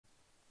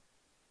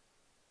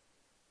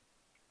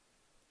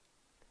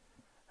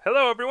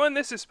Hello everyone,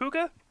 this is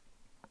Pooka,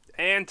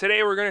 and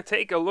today we're going to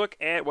take a look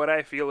at what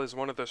I feel is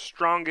one of the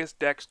strongest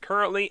decks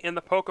currently in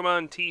the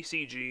Pokemon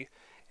TCG,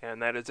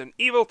 and that is an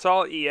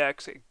Yveltal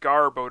EX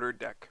Garbodor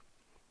deck.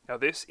 Now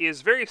this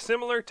is very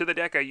similar to the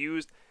deck I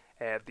used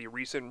at the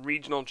recent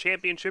regional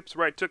championships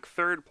where I took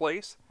third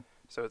place,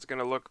 so it's going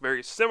to look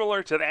very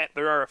similar to that.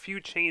 There are a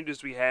few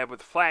changes we have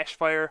with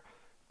Flashfire,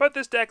 but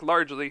this deck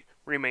largely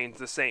remains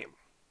the same.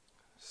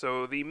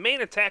 So the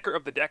main attacker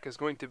of the deck is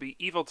going to be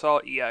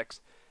Yveltal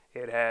EX.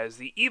 It has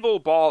the Evil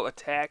Ball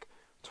attack,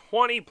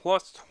 20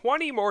 plus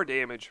 20 more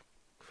damage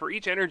for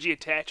each energy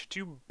attached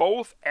to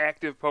both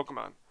active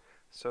Pokemon.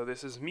 So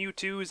this is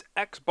Mewtwo's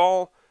X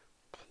Ball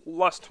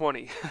plus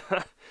 20.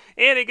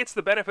 And it gets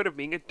the benefit of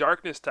being a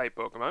Darkness type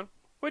Pokemon,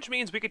 which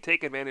means we could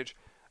take advantage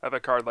of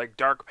a card like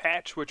Dark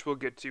Patch, which we'll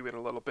get to in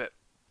a little bit.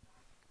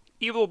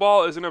 Evil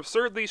Ball is an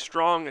absurdly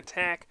strong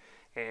attack,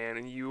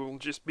 and you'll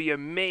just be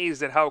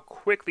amazed at how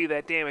quickly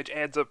that damage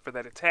adds up for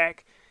that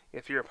attack.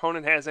 If your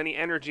opponent has any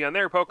energy on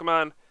their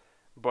Pokemon,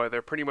 boy,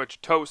 they're pretty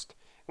much toast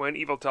when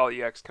Yveltal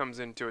EX comes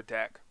in to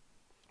attack.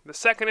 The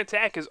second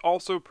attack is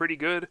also pretty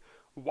good.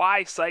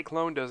 Y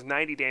Cyclone does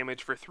 90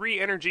 damage for 3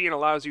 energy and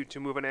allows you to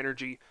move an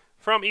energy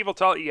from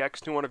Yveltal EX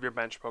to one of your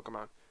bench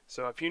Pokemon.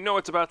 So if you know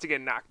it's about to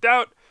get knocked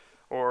out,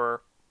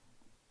 or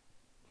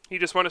you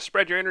just want to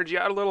spread your energy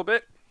out a little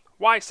bit,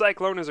 Y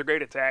Cyclone is a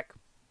great attack,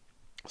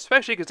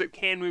 especially because it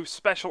can move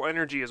special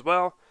energy as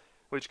well,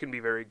 which can be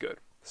very good.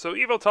 So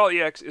Yveltal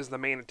EX is the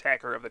main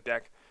attacker of the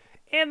deck,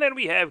 and then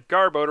we have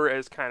Garbodor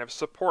as kind of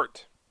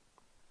support.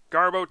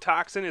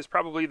 Garbotoxin is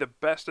probably the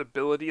best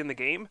ability in the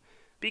game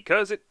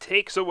because it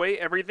takes away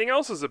everything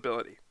else's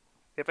ability.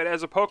 If it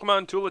has a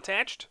Pokemon tool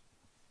attached,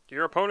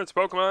 your opponent's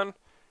Pokemon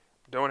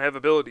don't have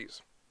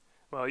abilities.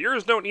 Well,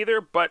 yours don't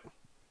either, but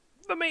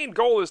the main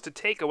goal is to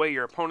take away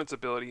your opponent's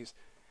abilities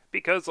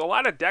because a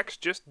lot of decks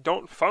just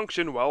don't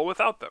function well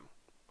without them.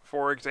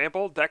 For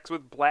example, decks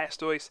with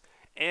Blastoise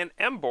and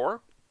Emboar,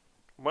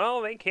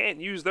 well, they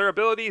can't use their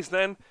abilities,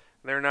 then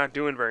they're not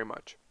doing very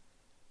much.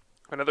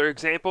 Another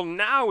example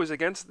now is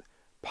against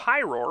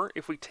Pyroar.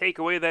 If we take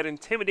away that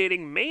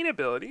intimidating main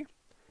ability,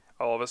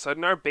 all of a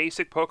sudden our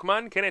basic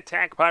Pokemon can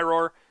attack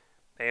Pyroar,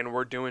 and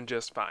we're doing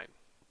just fine.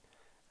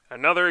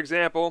 Another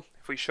example,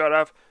 if we shut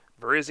off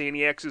Virizion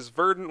EX's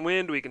Verdant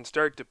Wind, we can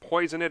start to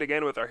poison it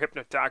again with our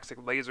Hypnotoxic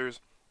lasers,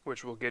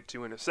 which we'll get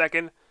to in a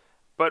second.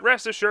 But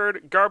rest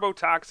assured,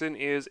 Garbotoxin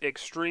is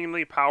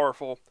extremely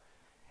powerful.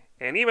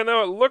 And even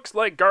though it looks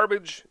like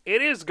garbage,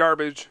 it is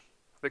garbage.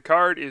 The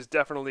card is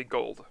definitely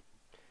gold.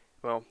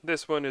 Well,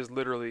 this one is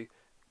literally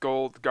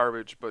gold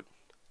garbage, but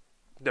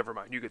never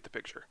mind, you get the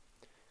picture.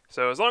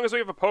 So as long as we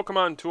have a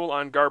Pokemon tool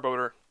on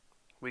Garbodor,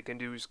 we can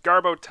use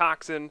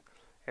Garbotoxin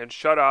and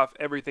shut off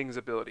everything's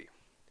ability.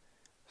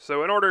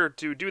 So in order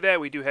to do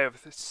that, we do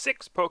have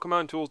 6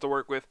 Pokemon tools to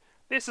work with.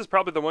 This is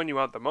probably the one you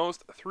want the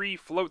most. 3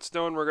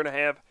 Floatstone we're going to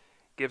have.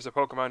 Gives a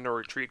Pokemon no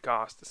retreat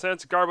cost.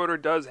 Since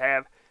Garbodor does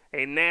have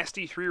a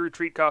nasty 3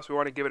 retreat cost, we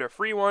want to give it a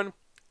free one.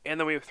 And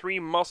then we have 3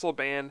 Muscle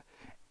Band,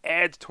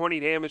 adds 20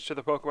 damage to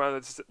the Pokemon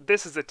that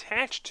this is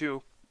attached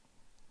to.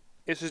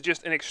 This is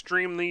just an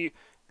extremely,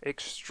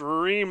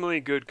 extremely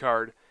good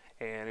card,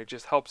 and it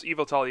just helps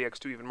Yveltal EX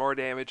do even more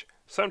damage.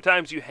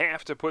 Sometimes you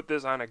have to put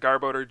this on a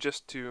Garbodor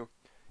just to,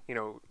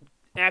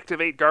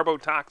 activate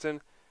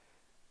Garbotoxin,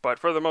 but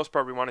for the most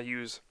part we want to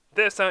use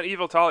this on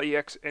Yveltal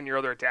EX and your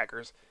other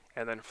attackers,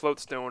 and then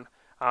Floatstone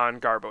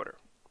on Garbodor.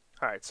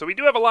 Alright, so we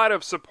do have a lot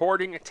of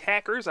supporting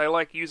attackers. I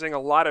like using a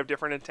lot of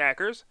different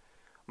attackers.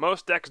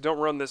 Most decks don't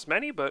run this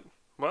many, but,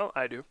 well,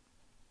 I do.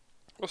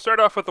 We'll start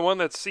off with the one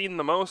that's seen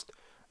the most.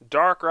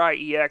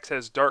 Darkrai EX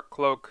has Dark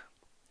Cloak.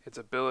 Its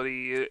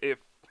ability, if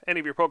any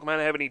of your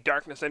Pokemon have any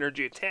Darkness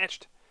energy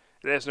attached,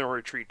 it has no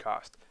retreat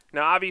cost.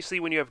 Now, obviously,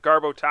 when you have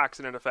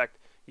Garbotoxin in effect,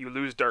 you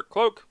lose Dark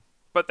Cloak,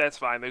 but that's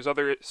fine. There's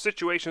other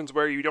situations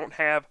where you don't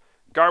have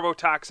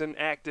Garbotoxin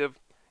active,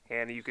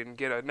 and you can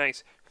get a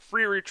nice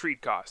free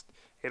retreat cost.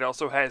 It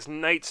also has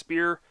Night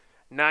Spear,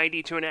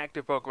 90 to an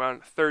active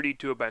Pokemon, 30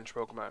 to a bench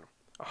Pokemon.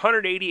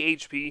 180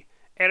 HP,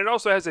 and it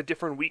also has a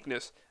different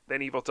weakness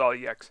than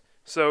Yveltal EX.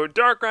 So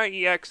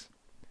Darkrai EX,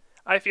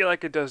 I feel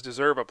like it does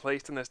deserve a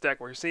place in this deck.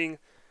 We're seeing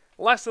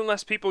less and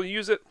less people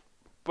use it,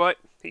 but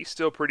he's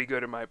still pretty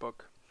good in my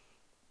book.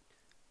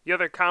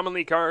 The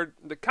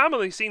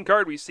commonly seen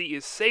card we see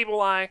is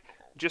Sableye.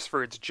 Just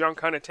for its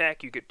Junk Hunt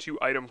attack, you get 2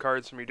 item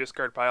cards from your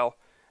discard pile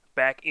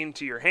back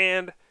into your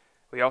hand.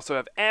 We also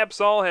have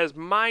Absol, has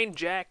Mind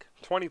Jack,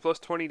 20 plus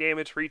 20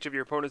 damage for each of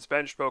your opponent's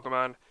bench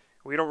Pokemon.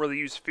 We don't really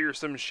use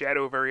Fearsome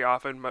Shadow very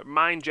often, but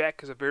Mind Jack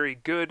is a very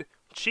good,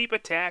 cheap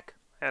attack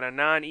and a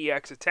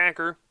non-EX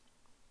attacker.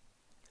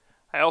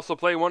 I also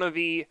play one of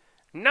the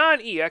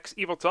non-EX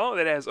Yveltal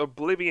that has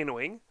Oblivion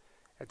Wing.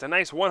 It's a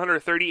nice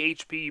 130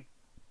 HP,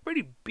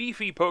 pretty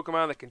beefy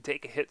Pokemon that can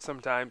take a hit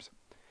sometimes.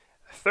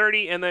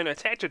 30, and then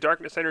attach a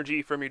Darkness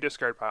Energy from your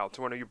discard pile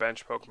to one of your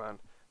bench Pokemon.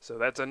 So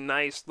that's a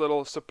nice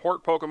little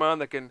support Pokemon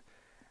that can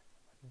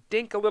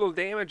dink a little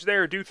damage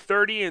there, do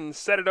 30, and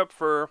set a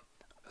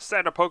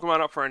Pokemon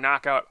up for a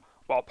knockout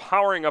while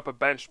powering up a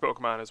bench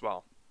Pokemon as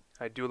well.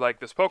 I do like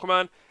this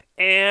Pokemon.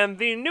 And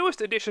the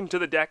newest addition to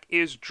the deck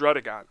is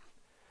Druddigon.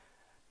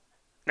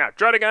 Now,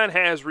 Druddigon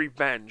has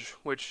Revenge,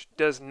 which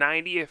does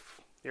 90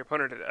 if your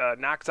opponent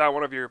knocks out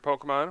one of your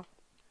Pokemon.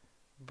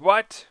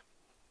 But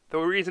the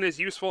reason it's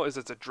useful is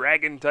it's a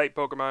Dragon-type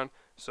Pokemon,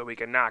 so we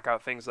can knock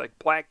out things like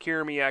Black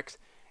Kyurem EX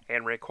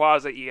and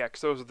Rayquaza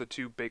EX. Those are the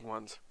two big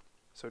ones.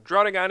 So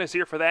Druddigon is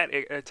here for that.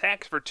 It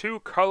attacks for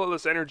 2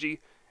 colorless energy,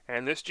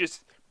 and this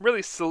just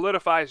really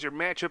solidifies your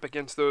matchup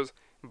against those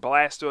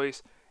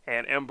Blastoise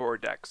and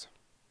Emboar decks.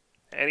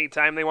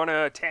 Anytime they want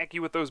to attack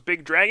you with those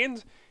big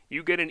dragons,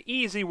 you get an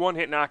easy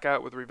one-hit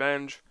knockout with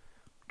Revenge.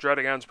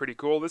 Druddigon's pretty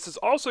cool. This is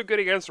also good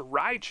against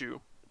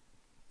Raichu,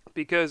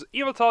 because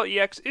Yveltal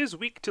EX is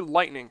weak to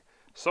lightning.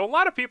 So a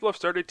lot of people have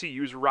started to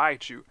use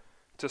Raichu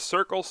to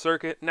circle,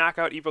 circuit, knock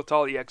out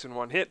Yveltal EX in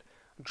one hit.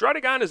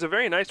 Druddigon is a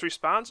very nice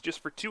response. Just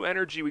for 2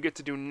 energy, we get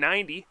to do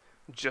 90,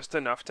 just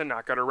enough to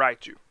knock out a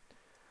Raichu.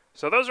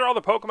 So those are all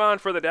the Pokemon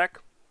for the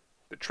deck.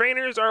 The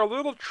trainers are a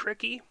little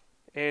tricky,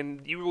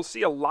 and you will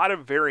see a lot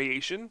of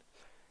variation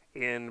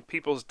in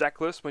people's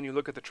deck lists when you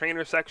look at the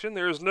trainer section.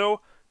 There is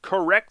no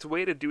correct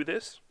way to do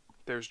this.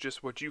 There's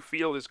just what you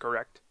feel is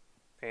correct.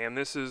 And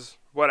this is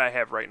what I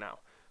have right now.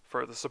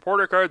 For the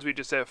supporter cards, we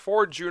just have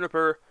 4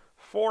 Juniper,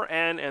 4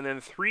 N, and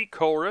then 3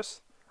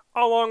 Colress,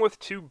 along with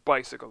 2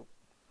 Bicycle.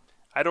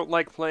 I don't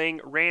like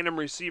playing Random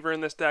Receiver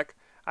in this deck.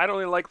 I don't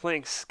really like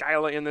playing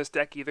Skyla in this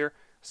deck either,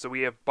 so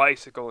we have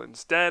Bicycle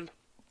instead.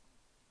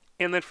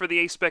 And then for the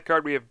Ace-Spec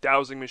card, we have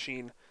Dowsing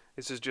Machine.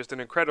 This is just an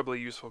incredibly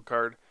useful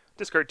card.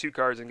 Discard 2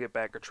 cards and get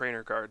back a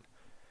trainer card.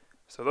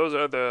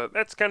 So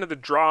that's kind of the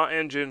draw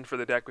engine for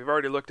the deck. We've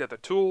already looked at the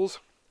tools.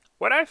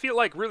 What I feel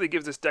like really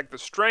gives this deck the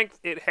strength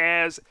it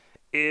has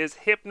is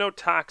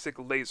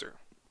Hypnotoxic Laser.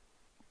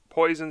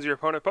 Poisons your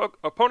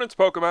opponent's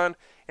Pokemon,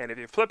 and if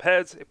you flip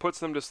heads, it puts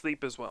them to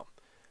sleep as well.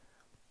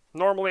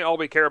 Normally, all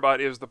we care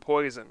about is the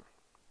poison.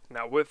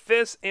 Now, with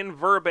this in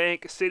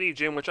Burbank City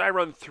Gym, which I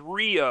run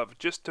 3 of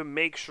just to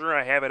make sure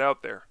I have it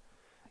out there,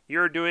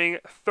 you're doing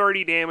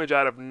 30 damage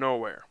out of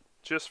nowhere.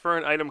 Just for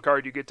an item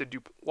card, you get to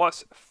do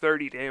plus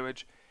 30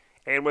 damage.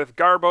 And with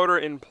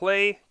Garbodor in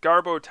play,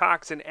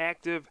 Garbotoxin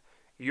active,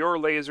 your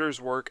lasers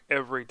work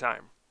every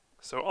time.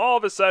 So all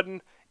of a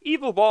sudden,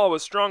 Evil Ball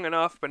was strong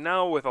enough, but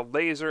now with a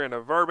laser and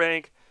a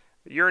Burbank,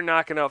 you're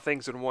knocking out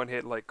things in one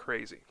hit like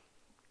crazy.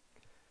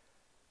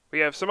 We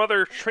have some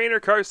other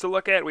trainer cards to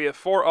look at. We have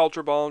 4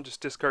 Ultra Ball,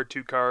 just discard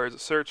 2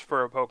 cards, search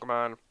for a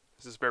Pokemon.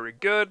 This is very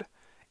good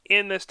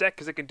in this deck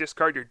because it can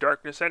discard your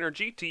Darkness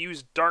Energy to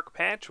use Dark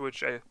Patch,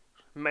 which I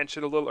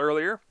mentioned a little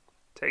earlier.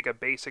 Take a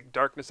basic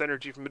Darkness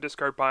Energy from a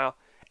discard pile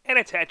and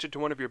attach it to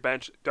one of your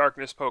bench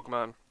Darkness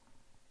Pokemon.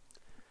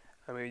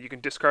 I mean, you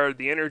can discard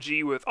the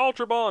energy with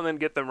Ultra Ball and then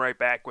get them right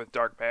back with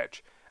Dark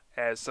Patch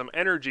as some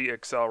energy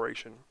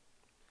acceleration.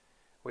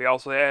 We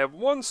also have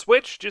 1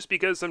 switch, just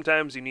because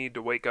sometimes you need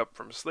to wake up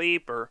from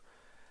sleep, or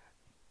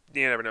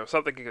you never know,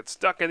 something can get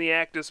stuck in the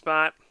active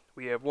spot.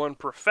 We have 1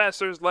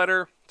 Professor's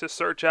Letter to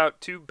search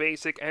out 2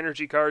 basic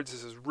energy cards.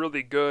 This is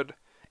really good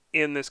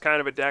in this kind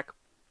of a deck.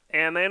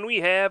 And then we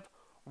have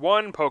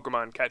 1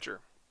 Pokemon Catcher.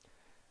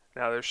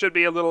 Now there should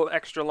be a little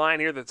extra line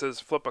here that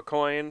says flip a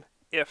coin.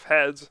 If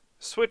heads,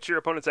 switch your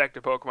opponent's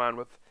active Pokemon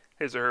with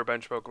his or her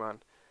bench Pokemon.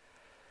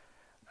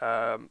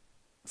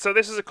 So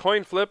this is a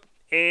coin flip,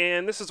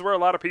 and this is where a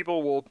lot of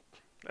people will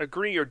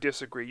agree or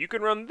disagree. You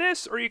can run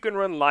this, or you can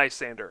run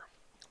Lysander.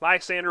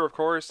 Lysander, of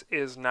course,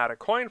 is not a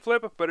coin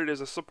flip, but it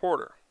is a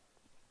supporter.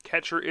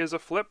 Catcher is a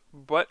flip,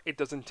 but it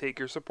doesn't take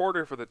your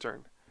supporter for the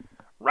turn.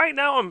 Right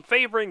now, I'm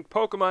favoring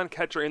Pokemon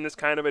Catcher in this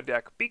kind of a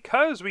deck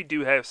because we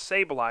do have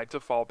Sableye to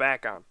fall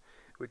back on.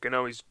 We can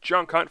always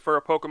junk hunt for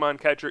a Pokemon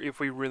Catcher if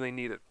we really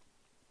need it.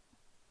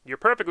 You're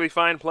perfectly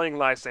fine playing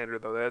Lysander,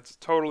 though. That's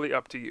totally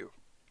up to you.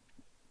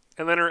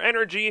 And then her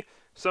energy,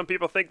 some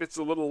people think it's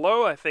a little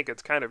low. I think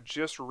it's kind of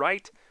just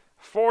right.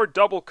 4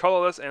 double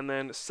colorless and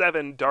then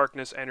 7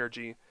 darkness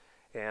energy,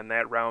 and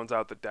that rounds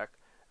out the deck.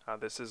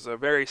 This is a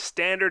very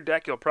standard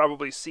deck. You'll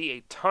probably see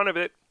a ton of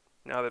it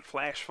now that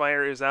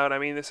Flashfire is out. I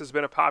mean, this has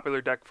been a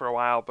popular deck for a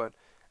while, but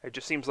it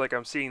just seems like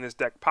I'm seeing this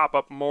deck pop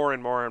up more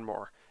and more and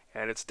more.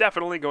 And it's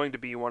definitely going to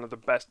be one of the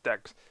best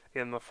decks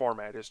in the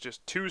format. It's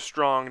just too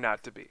strong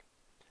not to be.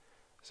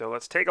 So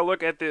let's take a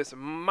look at this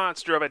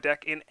monster of a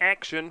deck in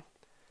action.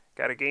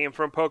 Got a game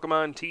from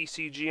Pokemon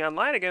TCG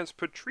Online against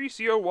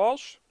Patricio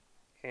Walsh.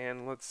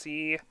 And let's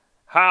see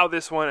how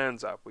this one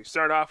ends up. We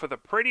start off with a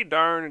pretty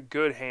darn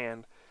good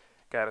hand.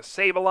 Got a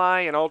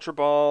Sableye, an Ultra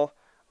Ball,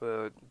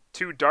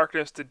 2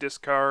 Darkness to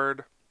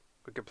discard.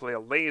 We could play a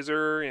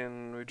Laser,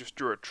 and we just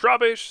drew a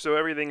Trubbish, so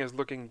everything is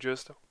looking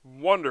just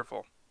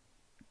wonderful.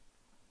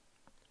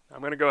 I'm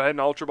going to go ahead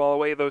and Ultra Ball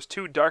away those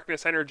 2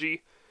 Darkness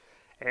Energy.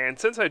 And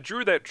since I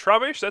drew that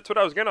Trubbish, that's what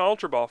I was going to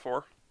Ultra Ball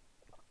for.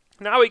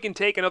 Now we can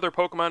take another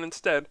Pokemon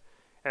instead,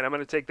 and I'm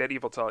going to take that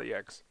Yveltal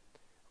EX.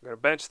 I'm going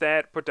to bench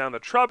that, put down the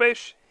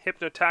Trubbish,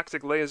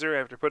 Hypnotoxic Laser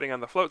after putting on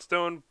the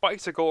Floatstone,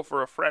 Bicycle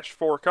for a fresh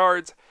 4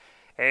 cards,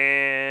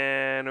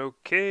 and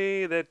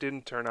okay, that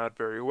didn't turn out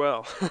very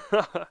well.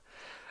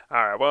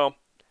 Alright, well,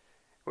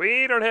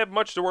 We don't have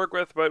much to work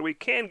with, but we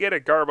can get a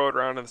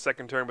Garbodor on in the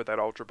second turn with that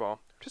Ultra Ball.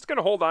 I'm just going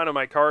to hold on to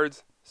my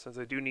cards, since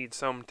I do need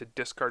some to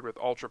discard with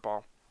Ultra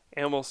Ball,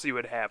 and we'll see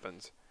what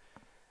happens.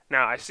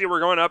 Now, I see we're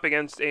going up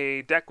against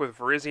a deck with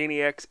Yveltal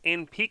EX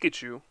in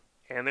Pikachu,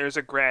 and there's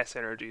a Grass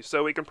Energy,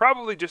 so we can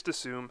probably just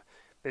assume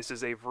this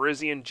is a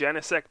Virizion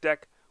Genesect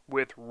deck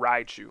with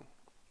Raichu.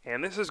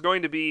 And this is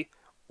going to be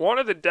one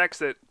of the decks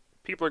that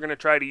people are going to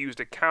try to use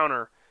to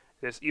counter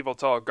this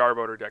Yveltal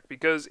Garbodor deck,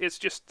 because it's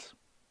just...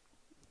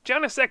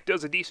 Genesect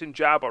does a decent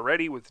job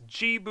already with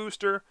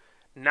G-Booster,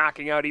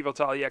 knocking out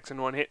Yveltal EX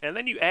in one hit, and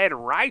then you add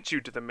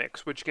Raichu to the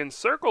mix, which can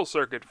Circle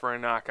Circuit for a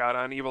knockout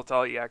on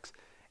Yveltal EX.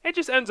 It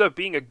just ends up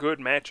being a good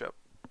matchup.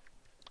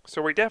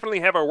 So we definitely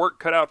have our work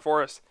cut out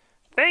for us.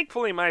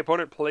 Thankfully, my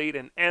opponent played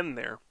an N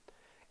there,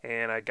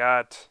 and I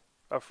got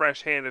a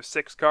fresh hand of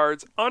 6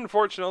 cards.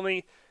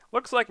 Unfortunately,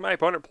 looks like my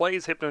opponent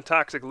plays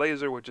Hypnotoxic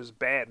Laser, which is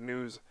bad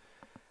news.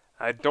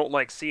 I don't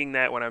like seeing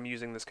that when I'm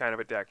using this kind of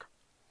a deck.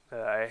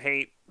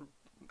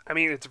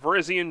 It's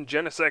Virizion,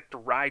 Genesect,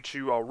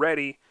 Raichu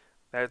already.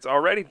 That's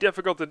already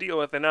difficult to deal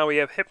with, and now we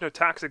have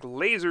Hypnotoxic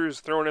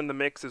Lasers thrown in the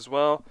mix as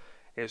well.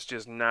 It's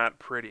just not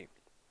pretty.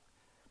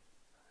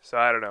 So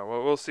I don't know.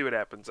 We'll see what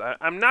happens.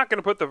 I'm not going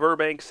to put the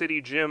Burbank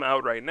City Gym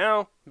out right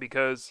now,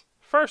 because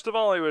first of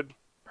all, it would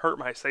hurt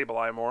my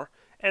Sableye more.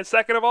 And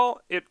second of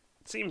all, it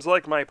seems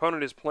like my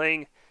opponent is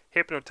playing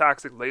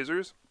Hypnotoxic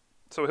Lasers,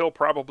 so he'll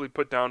probably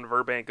put down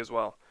Burbank as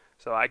well.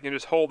 So I can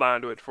just hold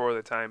on to it for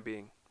the time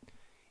being.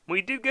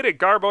 We did get a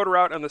Garbodor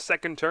out on the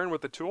second turn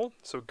with the tool,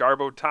 so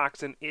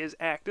Garbotoxin is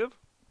active.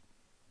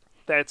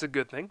 That's a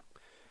good thing.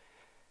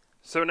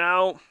 So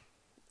now,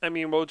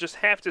 we'll just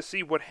have to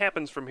see what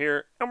happens from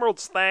here. Emerald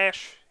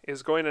Slash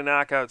is going to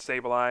knock out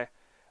Sableye,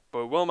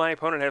 but will my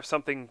opponent have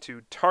something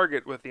to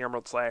target with the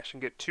Emerald Slash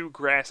and get 2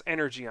 Grass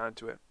Energy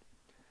onto it?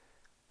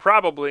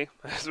 Probably,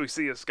 as we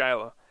see a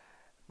Skyla.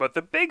 But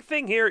the big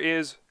thing here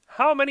is,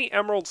 how many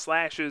Emerald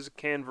Slashes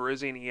can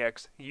Virizion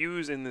EX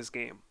use in this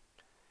game?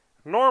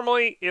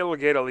 Normally, it'll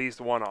get at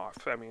least 1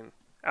 off,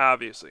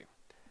 obviously.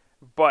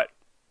 But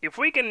if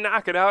we can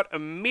knock it out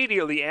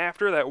immediately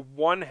after that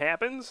 1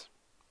 happens,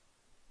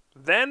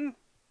 then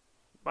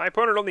my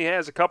opponent only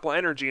has a couple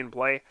energy in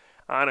play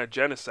on a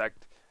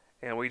Genesect,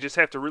 and we just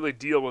have to really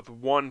deal with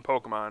 1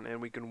 Pokemon, and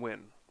we can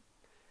win.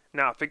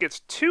 Now, if it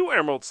gets 2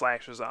 Emerald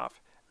Slashes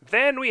off,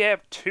 then we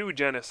have 2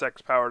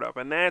 Genesects powered up,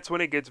 and that's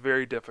when it gets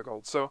very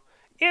difficult. So,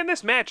 in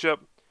this matchup,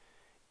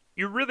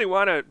 you really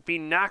want to be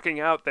knocking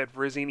out that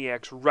Virizion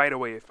EX right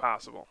away if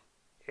possible.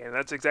 And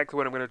that's exactly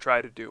what I'm going to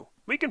try to do.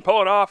 We can pull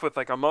it off with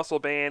like a Muscle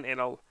Band and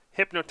a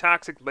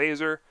Hypnotoxic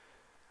Laser.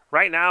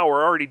 Right now,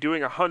 we're already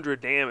doing 100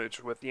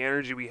 damage with the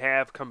energy we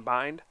have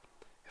combined.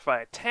 If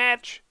I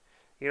attach,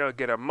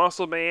 get a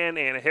Muscle Band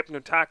and a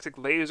Hypnotoxic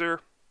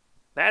Laser,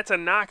 that's a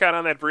knockout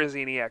on that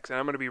Virizion EX, and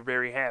I'm going to be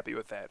very happy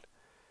with that.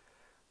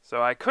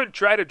 So I could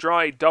try to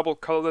draw a double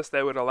colorless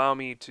that would allow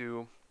me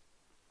to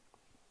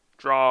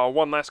draw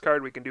 1 less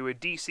card. We can do a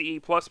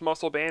DCE plus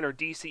Muscle Band or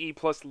DCE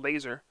plus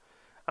Laser.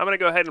 I'm going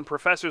to go ahead and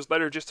Professor's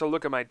Letter just to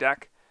look at my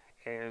deck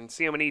and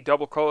see how many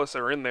double colorless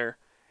are in there.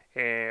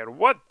 And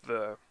what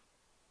the...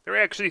 There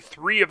are actually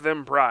 3 of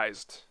them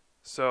prized.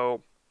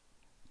 So,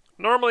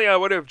 normally I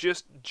would have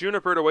just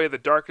Junipered away the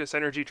Darkness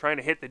Energy trying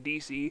to hit the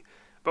DCE.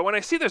 But when I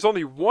see there's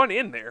only 1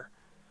 in there,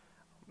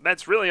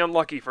 that's really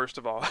unlucky, first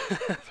of all.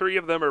 3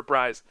 of them are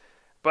prized.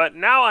 But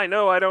now I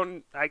know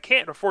I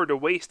can't afford to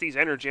waste these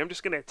energy. I'm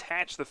just going to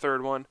attach the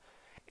 3rd one.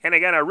 And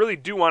again, I really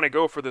do want to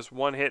go for this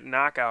 1-hit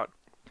knockout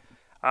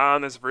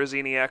on this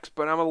Virizion EX,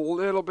 but I'm a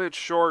little bit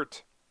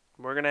short.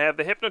 We're going to have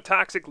the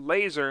Hypnotoxic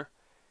Laser,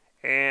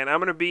 and I'm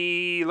going to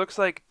be, looks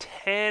like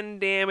 10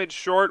 damage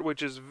short,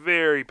 which is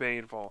very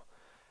painful.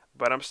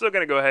 But I'm still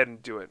going to go ahead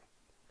and do it.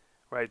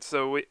 Right,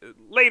 so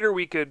later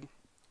we could,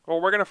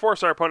 we're going to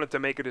force our opponent to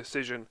make a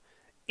decision.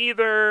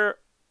 Either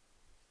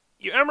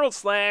you Emerald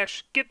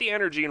Slash, get the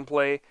energy in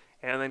play,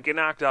 and then get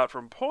knocked out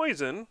from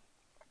poison,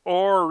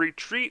 or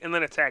retreat and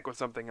then attack with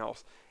something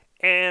else.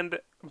 And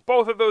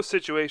both of those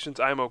situations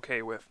I'm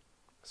okay with.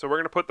 So we're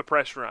going to put the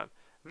pressure on.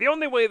 The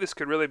only way this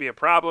could really be a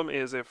problem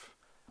is if,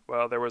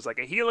 there was like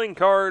a healing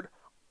card,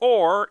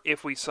 or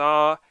if we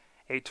saw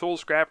a Tool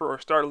Scrapper or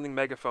Startling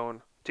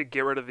Megaphone to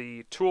get rid of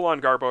the tool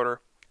on Garbodor,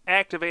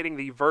 activating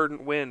the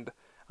Verdant Wind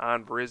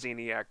on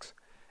Virizion EX,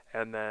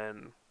 and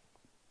then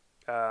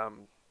there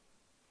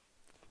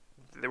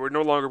would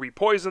no longer be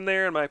poison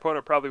there, and my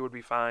opponent probably would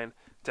be fine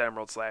to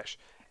Emerald Slash.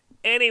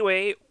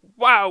 Anyway,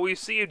 wow, we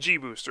see a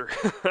G-Booster.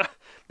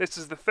 This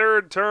is the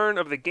 3rd turn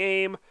of the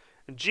game.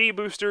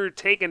 G-Booster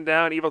taking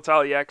down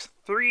Yveltal EX.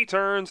 3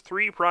 turns,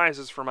 3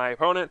 prizes for my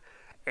opponent.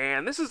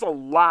 And this is a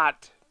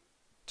lot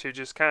to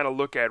just kind of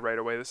look at right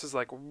away. This is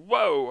like,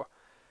 whoa,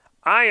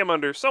 I am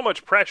under so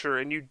much pressure,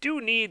 and you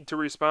do need to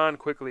respond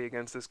quickly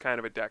against this kind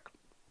of a deck.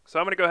 So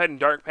I'm going to go ahead and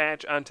Dark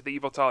Patch onto the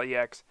Yveltal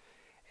EX,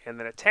 and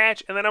then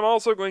attach, and then I'm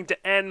also going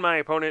to end my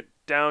opponent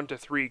down to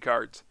 3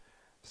 cards.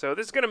 So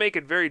this is going to make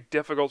it very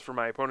difficult for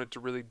my opponent to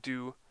really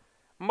do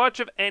much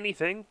of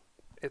anything.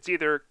 It's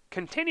either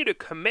continue to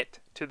commit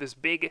to this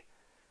big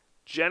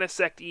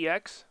Genesect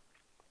EX,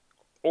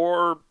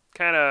 or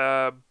kind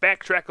of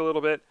backtrack a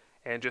little bit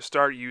and just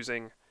start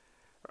using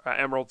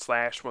Emerald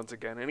Slash once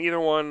again. And either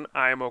one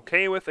I'm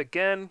okay with.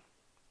 Again,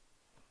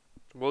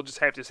 we'll just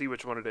have to see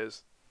which one it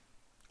is.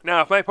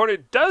 Now, if my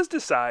opponent does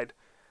decide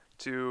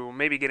to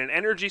maybe get an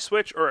energy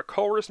switch or a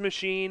Colress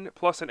machine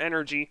plus an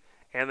energy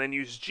and then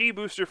use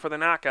G-Booster for the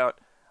knockout,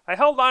 I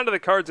held on to the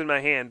cards in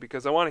my hand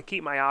because I want to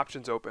keep my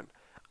options open.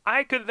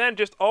 I could then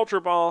just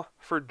Ultra Ball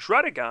for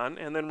Druddigon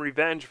and then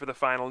Revenge for the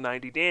final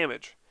 90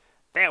 damage.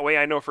 That way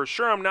I know for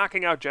sure I'm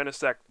knocking out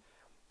Genesect,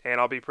 and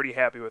I'll be pretty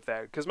happy with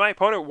that, because my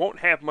opponent won't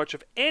have much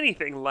of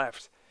anything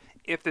left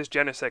if this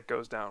Genesect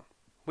goes down.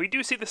 We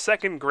do see the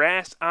second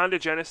Grass onto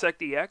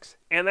Genesect EX,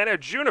 and then a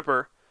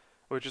Juniper,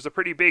 which is a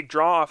pretty big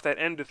draw off that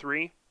end to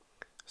 3.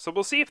 So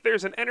we'll see if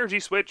there's an energy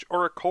switch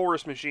or a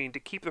Colress machine to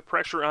keep the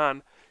pressure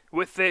on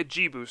with that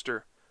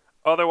G-Booster.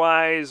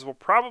 Otherwise, we'll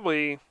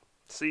probably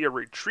see a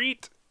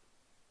retreat,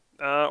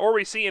 or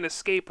we see an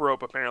escape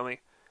rope,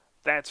 apparently.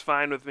 That's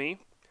fine with me.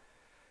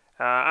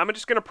 I'm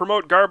just going to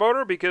promote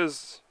Garbodor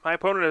because my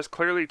opponent has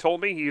clearly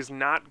told me he's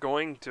not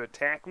going to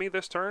attack me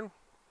this turn.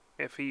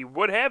 If he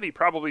would have, he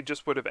probably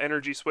just would have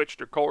energy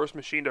switched or Colress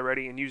machined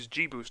already and used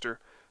G-Booster.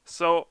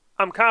 So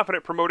I'm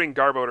confident promoting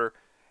Garbodor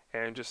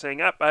and just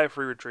saying, I have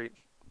free retreat.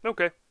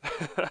 Okay.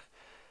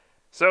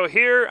 So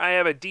here I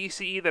have a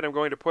DCE that I'm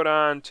going to put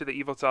on to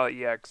the Yveltal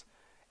EX.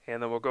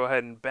 And then we'll go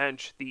ahead and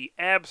bench the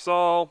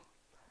Absol.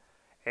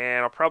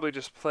 And I'll probably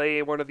just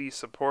play one of these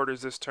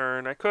supporters this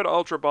turn. I could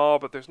Ultra Ball,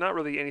 but there's not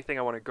really anything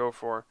I want to go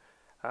for.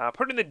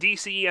 Put in the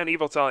DCE on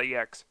Yveltal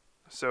EX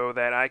so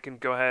that I can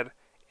go ahead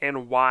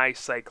and Y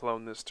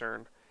Cyclone this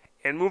turn.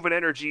 And move an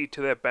energy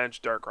to that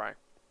bench Darkrai.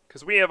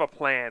 Because we have a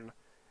plan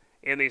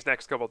in these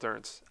next couple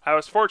turns. I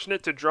was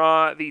fortunate to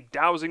draw the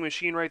Dowsing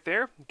Machine right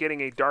there,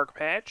 getting a Dark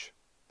Patch.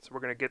 So we're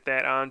going to get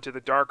that onto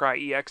the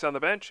Darkrai EX on the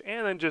bench,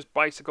 and then just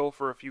Bicycle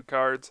for a few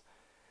cards.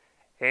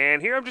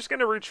 And here I'm just going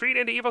to retreat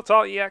into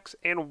Yveltal EX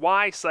and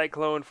Y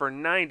Cyclone for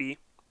 90,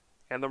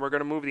 and then we're going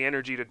to move the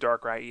energy to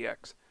Darkrai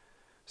EX.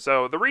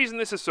 So the reason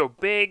this is so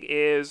big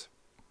is,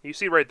 you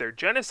see right there,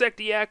 Genesect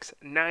EX,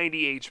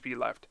 90 HP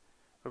left.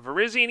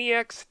 Virizion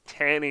EX,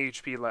 10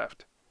 HP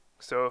left.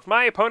 So if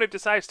my opponent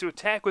decides to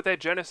attack with that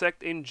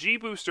Genesect in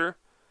G-Booster,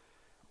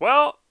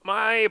 well,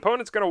 my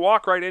opponent's going to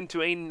walk right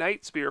into a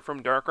Night Spear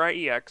from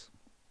Darkrai EX,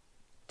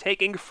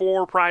 taking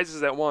 4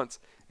 prizes at once.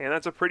 And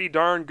that's a pretty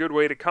darn good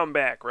way to come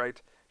back,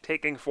 right?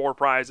 Taking 4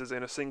 prizes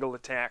in a single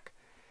attack.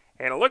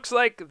 And it looks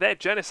like that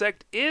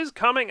Genesect is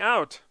coming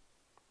out.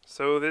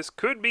 So this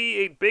could be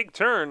a big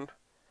turn.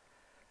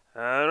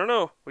 I don't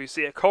know. We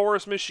see a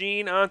Colress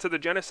machine onto the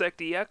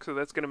Genesect EX, so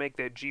that's going to make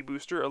that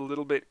G-Booster a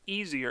little bit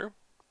easier.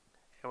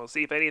 And we'll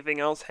see if anything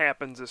else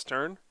happens this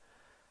turn.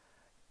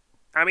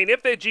 I mean,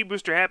 if that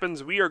G-Booster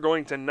happens, we are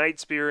going to Night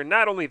Spear, and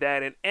not only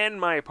that, and end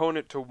my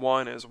opponent to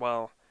 1 as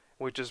well,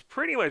 which is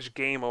pretty much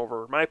game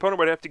over. My opponent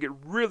would have to get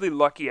really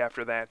lucky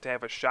after that to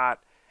have a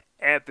shot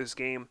at this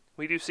game.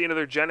 We do see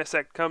another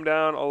Genesect come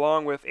down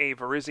along with a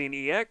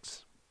Virizion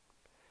EX.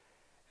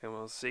 And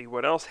we'll see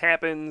what else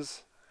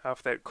happens.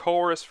 Off that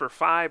Colress for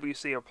 5, we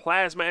see a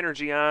Plasma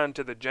Energy on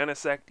to the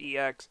Genesect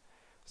EX.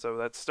 So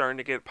that's starting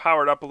to get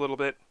powered up a little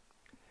bit.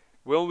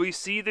 Will we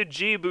see the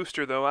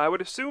G-Booster, though? I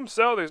would assume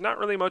so. There's not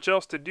really much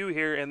else to do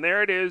here. And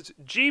there it is.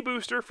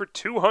 G-Booster for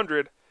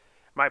 200.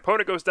 My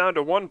opponent goes down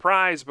to 1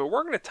 prize, but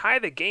we're going to tie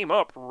the game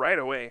up right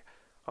away.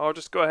 I'll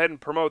just go ahead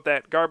and promote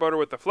that Garbodor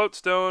with the Float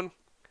Stone.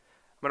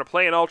 I'm going to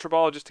play an Ultra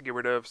Ball just to get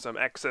rid of some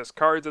excess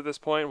cards at this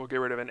point. We'll get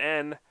rid of an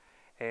N.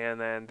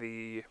 And then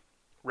the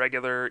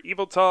regular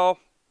Yveltal.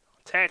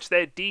 Attach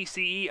that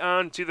DCE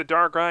onto the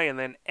Darkrai, and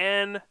then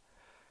N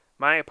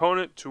my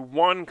opponent to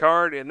 1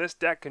 card, and this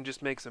deck can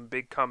just make some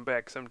big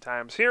comebacks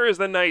sometimes. Here is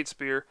the Night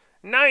Spear,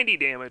 90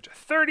 damage,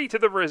 30 to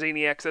the Virizion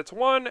EX. That's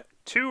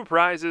 2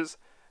 prizes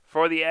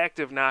for the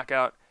active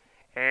knockout,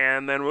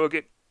 and then we'll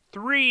get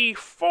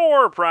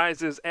 4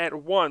 prizes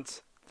at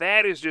once.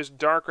 That is just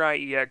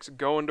Darkrai EX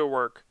going to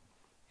work,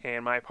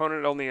 and my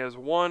opponent only has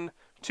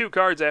 2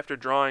 cards after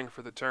drawing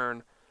for the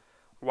turn.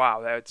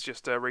 Wow, that's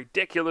just a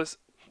ridiculous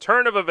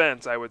turn of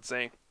events, I would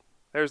say.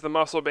 There's the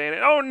Muscle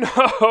Bandit. Oh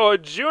no, a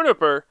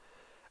Juniper!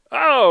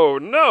 Oh,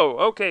 no.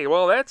 Okay,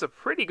 well, that's a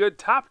pretty good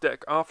top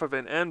deck off of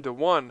an N to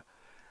 1.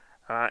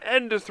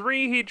 N to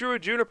 3, he drew a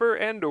Juniper.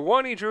 N to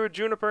 1, he drew a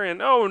Juniper.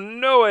 And, oh,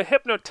 no, a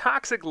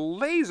Hypnotoxic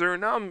Laser.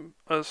 Now I'm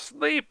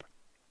asleep.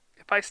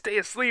 If I stay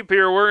asleep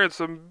here, we're in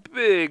some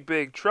big,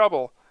 big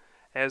trouble,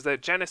 as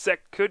that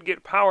Genesect could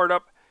get powered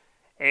up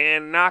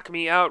and knock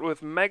me out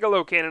with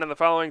Megalo Cannon on the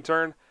following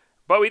turn.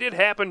 But we did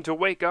happen to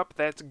wake up.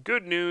 That's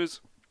good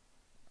news.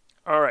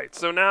 All right,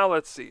 so now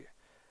let's see.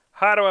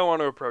 How do I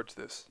want to approach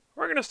this?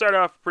 We're going to start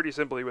off pretty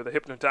simply with a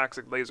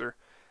Hypnotoxic Laser.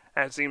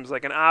 That seems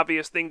like an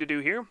obvious thing to do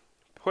here.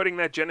 Putting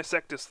that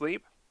Genesect to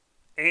sleep.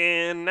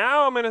 And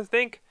now I'm going to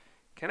think,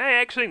 can I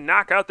actually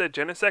knock out that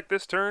Genesect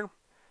this turn?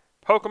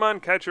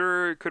 Pokemon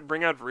Catcher could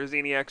bring out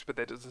Virizion EX, but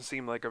that doesn't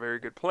seem like a very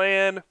good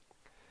plan.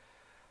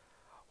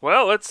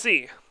 Well, let's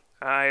see.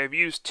 I have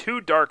used 2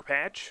 Dark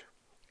Patch.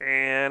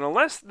 And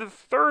unless the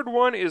third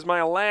one is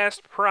my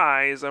last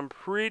prize, I'm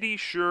pretty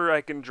sure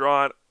I can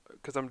draw it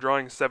because I'm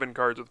drawing 7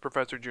 cards with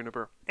Professor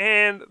Juniper.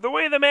 And the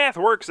way the math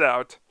works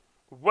out,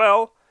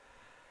 well,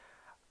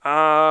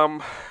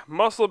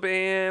 Muscle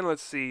Band,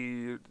 let's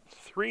see,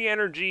 3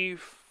 energy,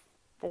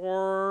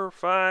 4,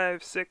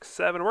 5, 6,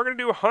 7. We're going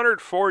to do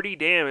 140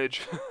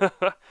 damage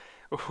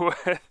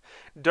with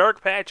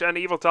Dark Patch on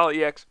Yveltal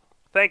EX.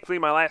 Thankfully,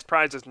 my last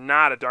prize is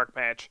not a Dark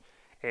Patch.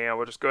 And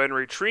we'll just go ahead and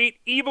retreat.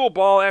 Evil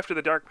Ball after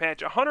the Dark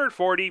Patch,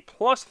 140,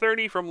 plus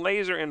 30 from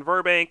Laser and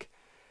Verbank.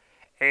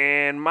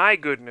 And my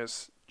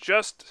goodness,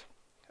 just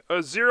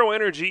a 0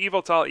 energy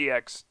Yveltal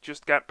EX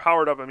just got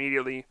powered up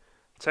immediately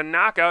to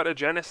knock out a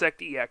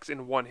Genesect EX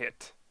in 1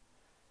 hit.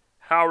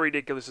 How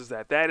ridiculous is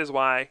that? That is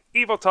why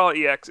Yveltal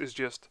EX is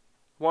just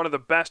one of the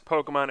best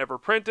Pokemon ever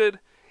printed,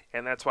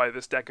 and that's why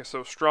this deck is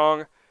so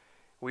strong.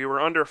 We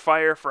were under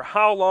fire for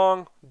how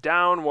long?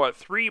 Down, what,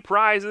 3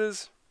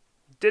 prizes?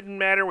 Didn't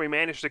matter, we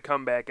managed to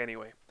come back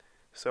anyway.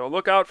 So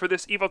look out for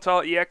this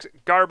Yveltal EX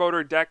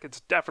Garbodor deck.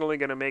 It's definitely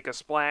going to make a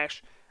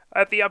splash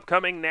at the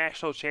upcoming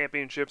National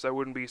Championships. I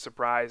wouldn't be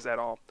surprised at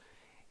all.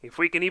 If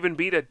we can even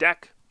beat a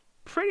deck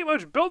pretty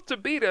much built to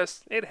beat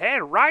us, it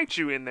had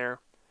Raichu in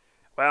there,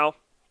 well,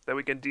 then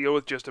we can deal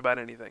with just about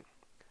anything.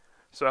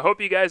 So I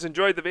hope you guys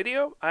enjoyed the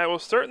video. I will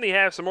certainly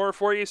have some more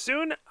for you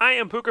soon. I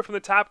am Pooka from the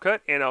Top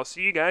Cut, and I'll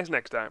see you guys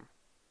next time.